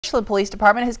Richland Police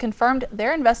Department has confirmed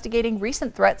they're investigating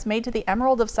recent threats made to the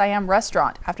Emerald of Siam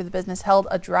restaurant after the business held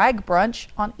a drag brunch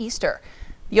on Easter.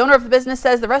 The owner of the business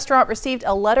says the restaurant received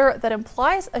a letter that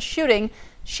implies a shooting.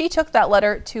 She took that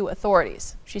letter to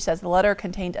authorities. She says the letter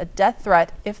contained a death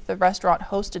threat if the restaurant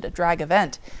hosted a drag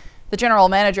event. The general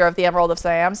manager of the Emerald of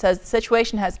Siam says the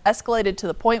situation has escalated to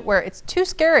the point where it's too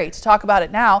scary to talk about it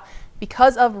now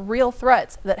because of real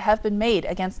threats that have been made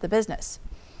against the business.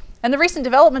 And the recent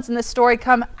developments in this story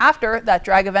come after that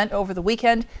drag event over the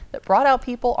weekend that brought out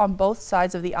people on both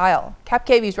sides of the aisle.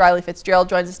 KVU's Rylee Fitzgerald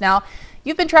joins us now.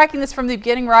 You've been tracking this from the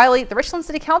beginning, Rylee. The Richland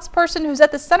City Councilperson who's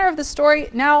at the center of the story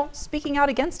now speaking out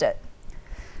against it.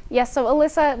 Yes, so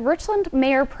Alyssa, Richland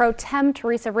Mayor Pro Tem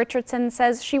Richardson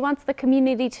says she wants the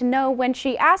community to know when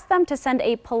she asked them to send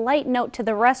a polite note to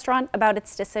the restaurant about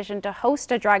its decision to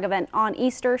host a drag event on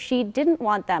Easter, she didn't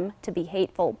want them to be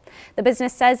hateful. The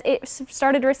business says it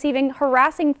started receiving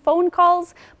harassing phone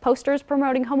calls, posters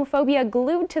promoting homophobia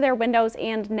glued to their windows,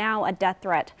 and now a death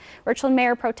threat. Richland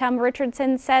Mayor Pro Tem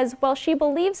Richardson says while she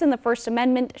believes in the First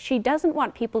Amendment, she doesn't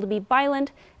want people to be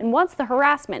violent and wants the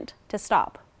harassment to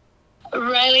stop.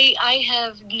 Rylee, I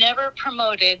have never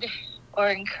promoted or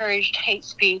encouraged hate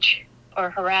speech or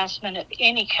harassment of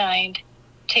any kind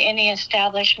to any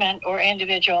establishment or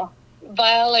individual.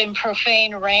 Vile and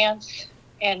profane rants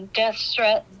and death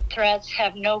threats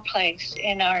have no place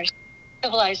in our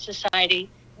civilized society.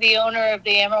 The owner of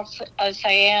the Emerald of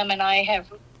Siam and I have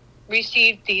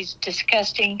received these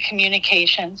disgusting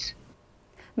communications.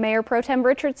 Mayor Pro Tem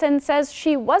Richardson says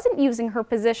she wasn't using her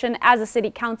position as a city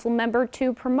council member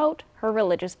to promote her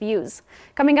religious views.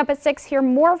 Coming up at 6, hear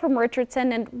more from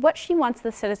Richardson and what she wants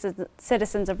the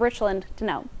citizens of Richland to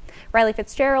know. Rylee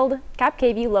Fitzgerald,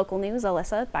 KVU Local News.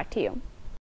 Alyssa, back to you.